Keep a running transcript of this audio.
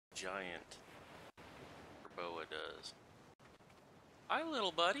giant JERBOA does. Hi,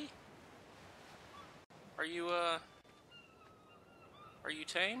 little buddy. Are you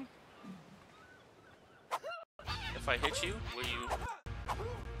tame? If I hit you, will you...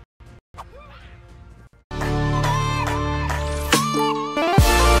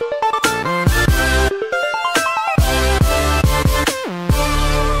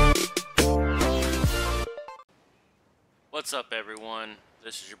 What's up, everyone?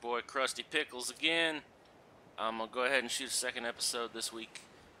 This is your boy Krusty Pickles again. I'm gonna go ahead and shoot a second episode this week,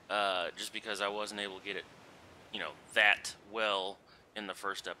 just because I wasn't able to get it, that well in the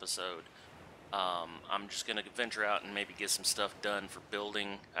first episode. I'm just gonna venture out and maybe get some stuff done for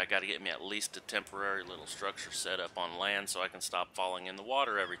building. I gotta get me at least a temporary little structure set up on land so I can stop falling in the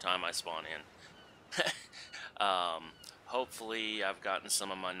water every time I spawn in. Hopefully I've gotten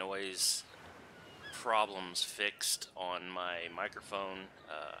some of my noise problems fixed on my microphone.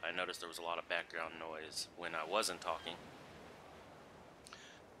 I noticed there was a lot of background noise when I wasn't talking.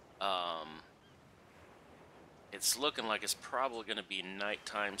 It's looking like it's probably going to be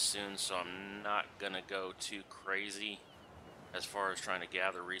nighttime soon, so I'm not going to go too crazy as far as trying to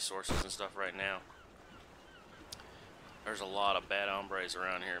gather resources and stuff right now. There's a lot of bad hombres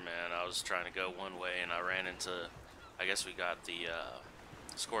around here, man. I was trying to go one way and I ran into, I guess we got the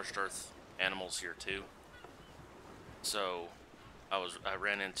scorched earth animals here too. So I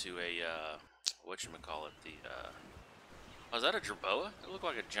ran into a whatchamacallit, oh, is that a JERBOA? It looked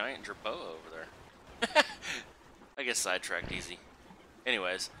like a giant JERBOA over there. I guess sidetracked easy.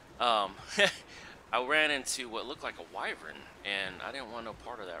 Anyways, I ran into what looked like a wyvern, and I didn't want no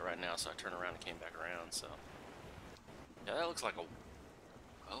part of that right now, so I turned around and came back around. So yeah, that looks like a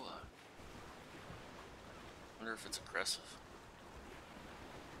boa. Wonder if it's aggressive.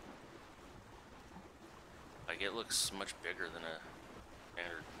 Like, it looks much bigger than a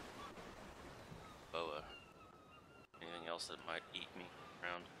standard boa. Anything else that might eat me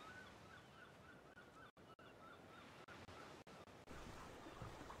around?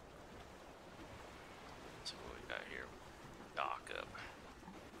 So what we got here? Dock up.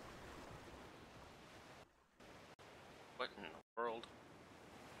 What in the world?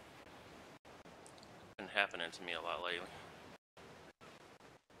 It's been happening to me a lot lately.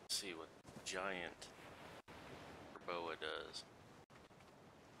 Let's see what giant JERBOA does.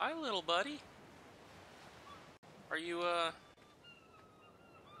 Hi, little buddy. Are you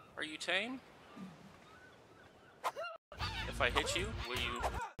tame? If I hit you, will you...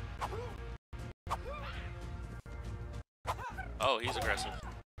 Oh, he's aggressive.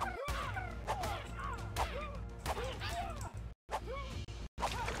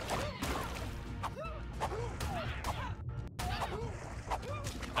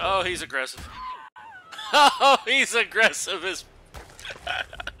 Oh, he's aggressive. Oh, he's aggressive as...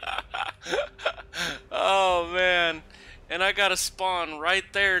 Oh, man. And I got a spawn right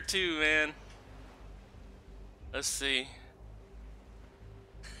there, too, man. Let's see.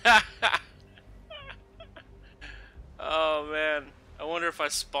 Oh, man. I wonder if I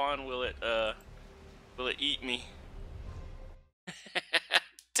spawn, will it eat me?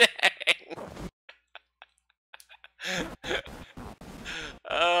 Dang.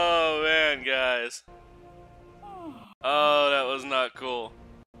 Oh, man, guys. Oh, that was not cool.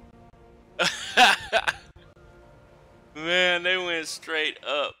 Man, they went straight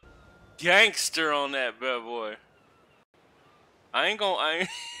up. Gangster on that bad boy. I ain't gonna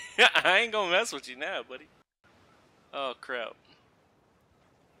mess with you now, buddy. Oh, crap.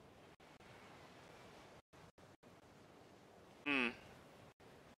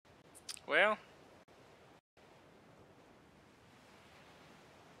 Well.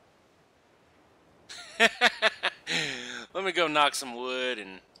 Let me go knock some wood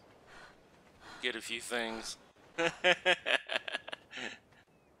and get a few things.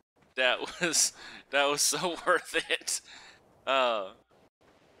 That was so worth it.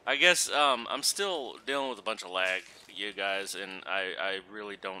 I guess I'm still dealing with a bunch of lag, you guys, and I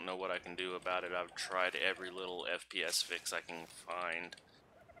really don't know what I can do about it. I've tried every little FPS fix I can find,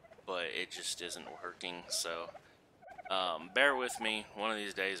 but it just isn't working. So bear with me. One of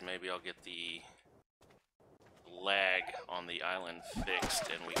these days, maybe I'll get the lag on the island fixed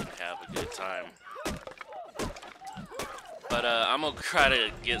and we can have a good time. But I'm gonna try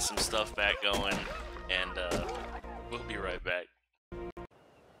to get some stuff back going, and we'll be right back.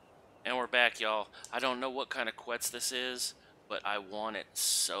 And we're back, y'all. I don't know what kind of quetz this is, but I want it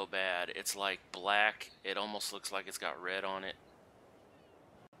so bad. It's like black. It almost looks like it's got red on it.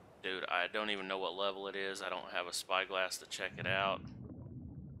 Dude, I don't even know what level it is. I don't have a spyglass to check it out.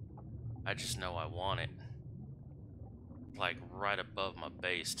 I just know I want it. like right above my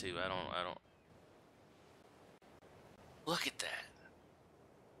base too. I don't look at that.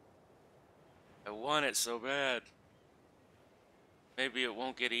 I want it so bad. Maybe it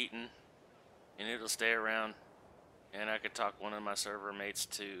won't get eaten and it'll stay around and I could talk one of my server mates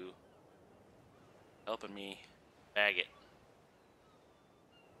to helping me bag it.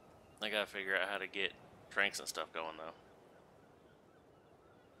 I gotta figure out how to get tranks and stuff going though.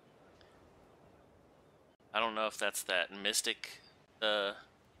 I don't know if that's that Mystic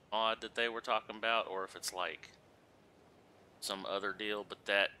mod that they were talking about or if it's like some other deal, but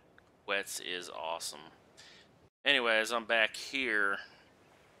that Wets is awesome. Anyways, I'm back here,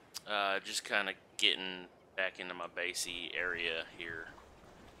 just kind of getting back into my basey area here.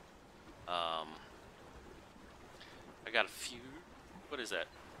 I got a few. What is that?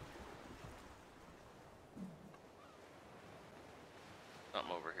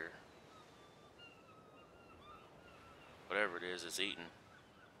 Something over here. Whatever it is, it's eating.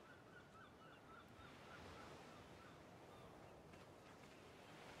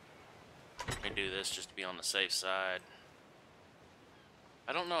 Let me do this just to be on the safe side.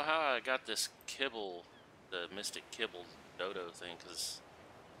 I don't know how I got this kibble, the Mystic Kibble dodo thing, because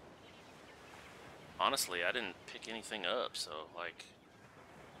honestly, I didn't pick anything up, so, like,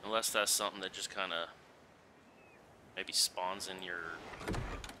 unless that's something that just kind of maybe spawns in your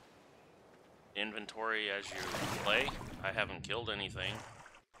inventory as you play. I haven't killed anything.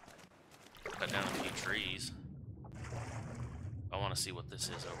 Cut down a few trees. I want to see what this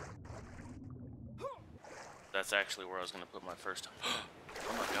is over. That's actually where I was going to put my first. Oh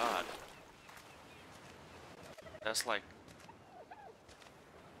my god. That's like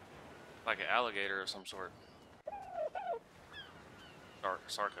an alligator of some sort.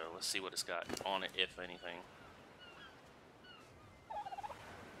 Sarco. Let's see what it's got on it, if anything.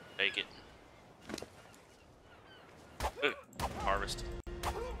 Take it. Ooh, harvest.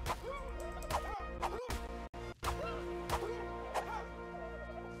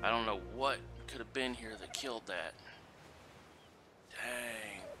 I don't know what could have been here that killed that.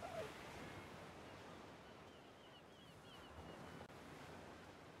 Dang.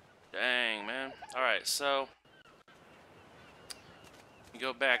 Dang, man. Alright, so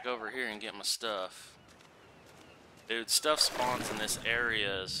go back over here and get my stuff. Dude, stuff spawns in this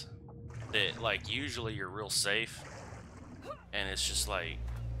areas that, like, usually you're real safe. And it's just like,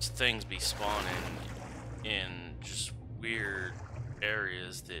 things be spawning in just weird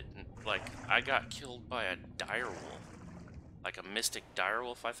areas that, like, I got killed by a direwolf. Like a mystic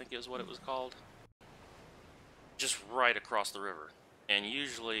direwolf, I think is what it was called. Just right across the river. And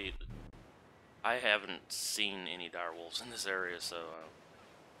usually, I haven't seen any direwolves in this area, so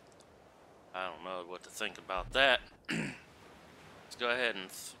I don't know what to think about that. Let's go ahead and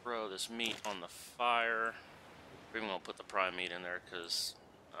throw this meat on the fire. We're even gonna put the prime meat in there because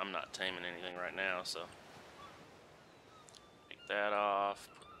I'm not taming anything right now, so take that off,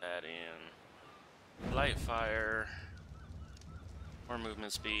 put that in. Light fire. More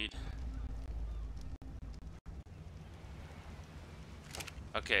movement speed.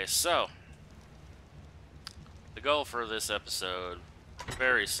 Okay, so the goal for this episode,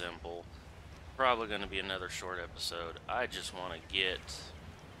 very simple. Probably going to be another short episode. I just want to get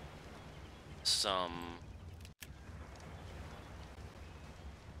some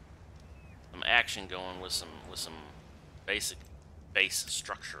action going with some basic base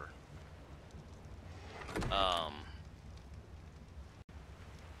structure.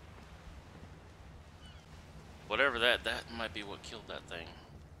 Whatever that might be what killed that thing.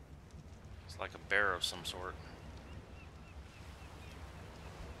 It's like a bear of some sort.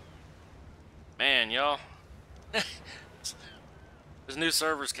 Man, y'all, this new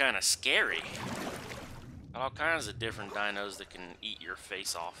server's kind of scary. Got all kinds of different dinos that can eat your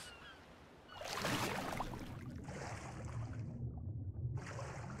face off.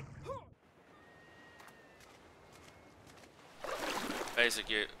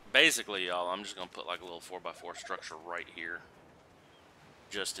 Basically, y'all, I'm just gonna put like a little 4x4 structure right here,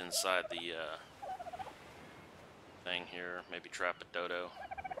 just inside the thing here. Maybe trap a dodo.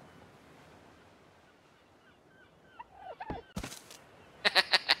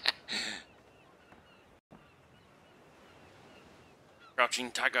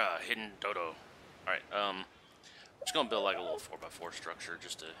 Crouching tiger, hidden dodo. Alright, I'm just gonna build like a little 4x4 structure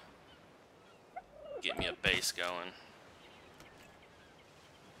just to get me a base going.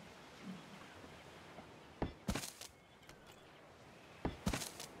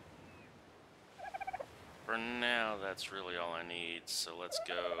 For now, that's really all I need, so let's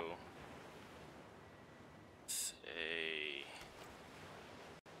go with a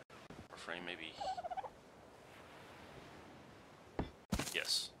frame maybe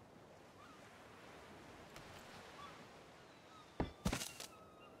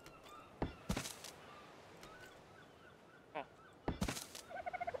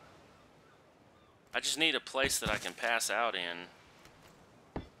just need a place that I can pass out in.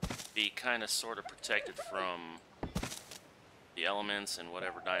 Be kind of sort of protected from the elements and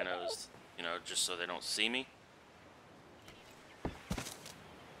whatever dinos, you know, just so they don't see me.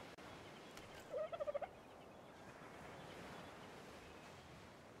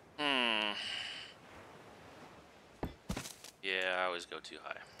 Yeah, I always go too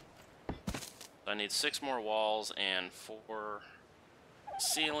high. So I need 6 more walls and 4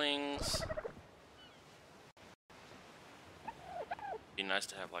 ceilings. Be nice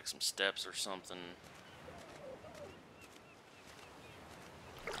to have like some steps or something.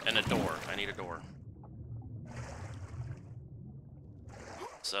 And a door. I need a door.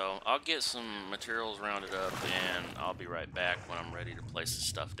 So I'll get some materials rounded up and I'll be right back when I'm ready to place the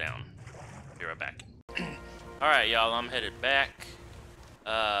stuff down. Be right back. Alright, y'all, I'm headed back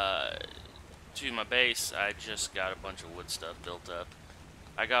to my base. I just got a bunch of wood stuff built up.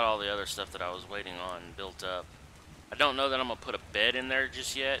 I got all the other stuff that I was waiting on built up. I don't know that I'm going to put a bed in there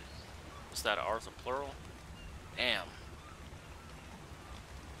just yet. Is that an Arthur plural? Damn.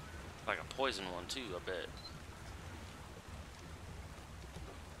 Like a poison one too, I bet.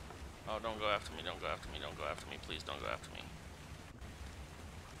 Oh, don't go after me, don't go after me, don't go after me, please don't go after me.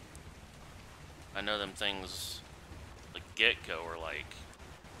 I know them things, the get-go, are like,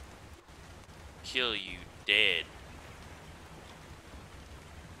 kill you dead.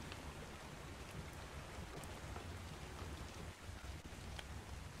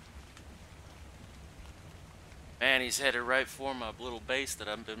 Man, he's headed right for my little base that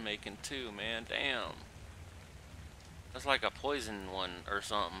I've been making too, man, damn. That's like a poison one or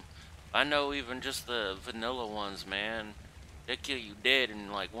something. I know even just the vanilla ones, man, they kill you dead in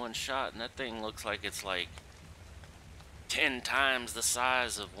like one shot, and that thing looks like it's like 10 times the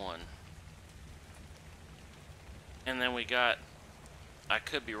size of one. And then we got, I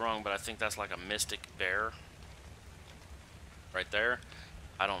could be wrong, but I think that's like a mystic bear right there.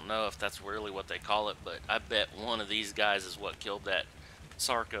 I don't know if that's really what they call it, but I bet one of these guys is what killed that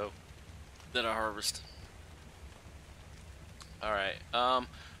Sarco that I harvested. Alright,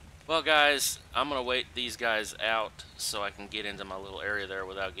 well guys, I'm gonna wait these guys out so I can get into my little area there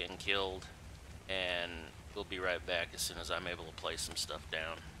without getting killed, and we'll be right back as soon as I'm able to place some stuff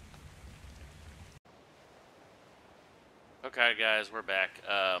down. Okay guys, we're back.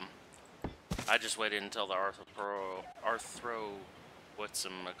 I just waited until the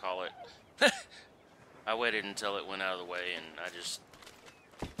whatchamacallit. I waited until it went out of the way, and I just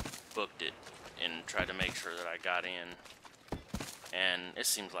booked it and tried to make sure that I got in. And it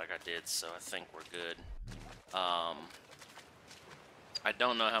seems like I did, so I think we're good. I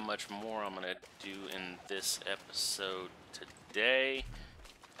don't know how much more I'm gonna do in this episode today,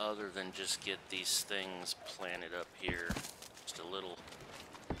 other than just get these things planted up here. Just a little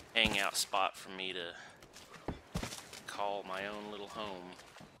hangout spot for me to call my own little home.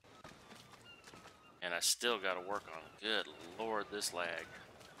 And I still gotta work on it. Good lord, this lag.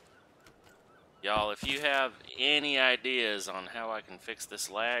 Y'all, if you have any ideas on how I can fix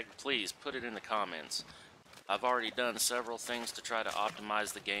this lag, please put it in the comments. I've already done several things to try to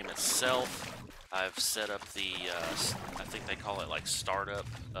optimize the game itself. I've set up the, I think they call it like startup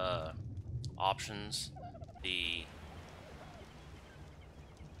options. The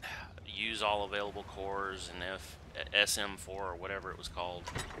use all available cores and SM4 or whatever it was called.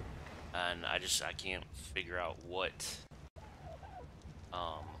 And I can't figure out what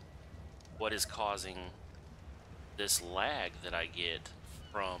is causing this lag that I get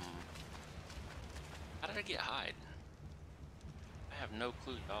from... How did I get hide? I have no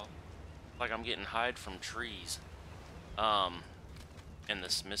clue, y'all. Like I'm getting hide from trees. And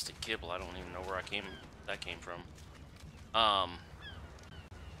this mystic kibble, I don't even know where that came from. But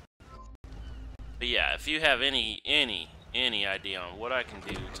yeah, if you have any idea on what I can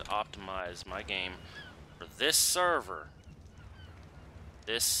do to optimize my game for this server,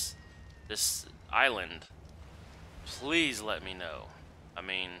 this island, please let me know. I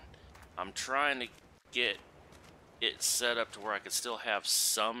mean, I'm trying to get it set up to where I could still have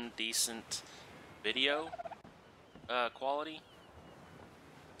some decent video quality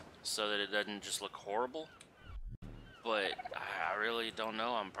so that it doesn't just look horrible. But I really don't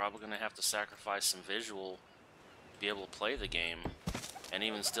know. I'm probably going to have to sacrifice some visual to be able to play the game. And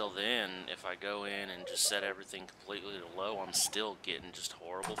even still then, if I go in and just set everything completely to low, I'm still getting just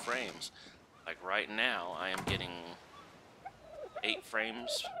horrible frames. Like right now, I am getting 8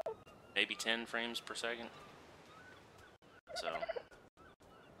 frames, maybe 10 frames per second. So,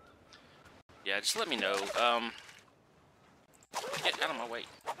 yeah, just let me know. Get out of my way.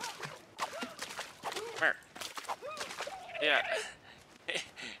 Come here. Yeah.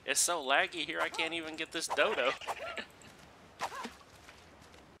 It's so laggy here, I can't even get this dodo.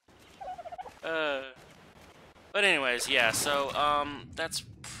 But anyways, yeah, so, that's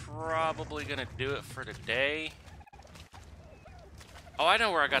probably gonna do it for today. Oh, I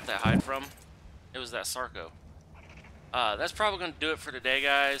know where I got that hide from. It was that Sarco. That's probably gonna do it for today,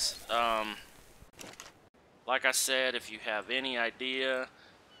 guys. Like I said, if you have any idea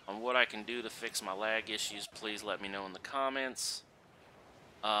on what I can do to fix my lag issues, please let me know in the comments.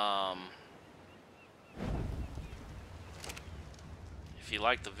 If you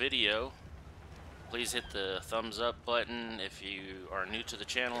like the video, please hit the thumbs up button. If you are new to the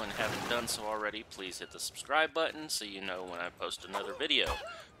channel and haven't done so already, please hit the subscribe button so you know when I post another video.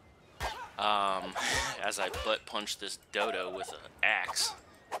 As I butt punch this dodo with an axe.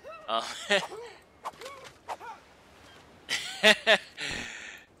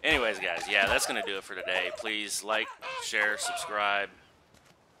 Anyways, guys, yeah, that's gonna do it for today. Please like, share, subscribe,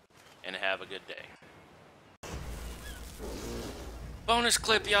 and have a good day. Bonus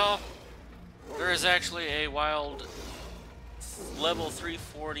clip, y'all. There is actually a wild level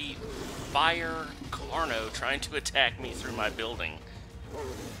 340 fire Carno trying to attack me through my building.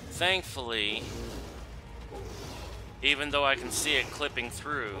 Thankfully, even though I can see it clipping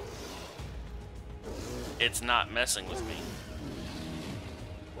through, it's not messing with me.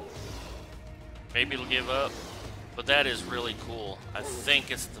 Maybe it'll give up, but that is really cool. I think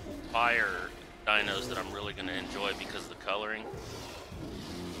it's the fire dinos that I'm really going to enjoy because of the coloring.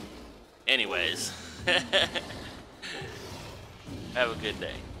 Anyways, have a good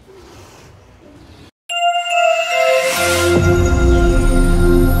day.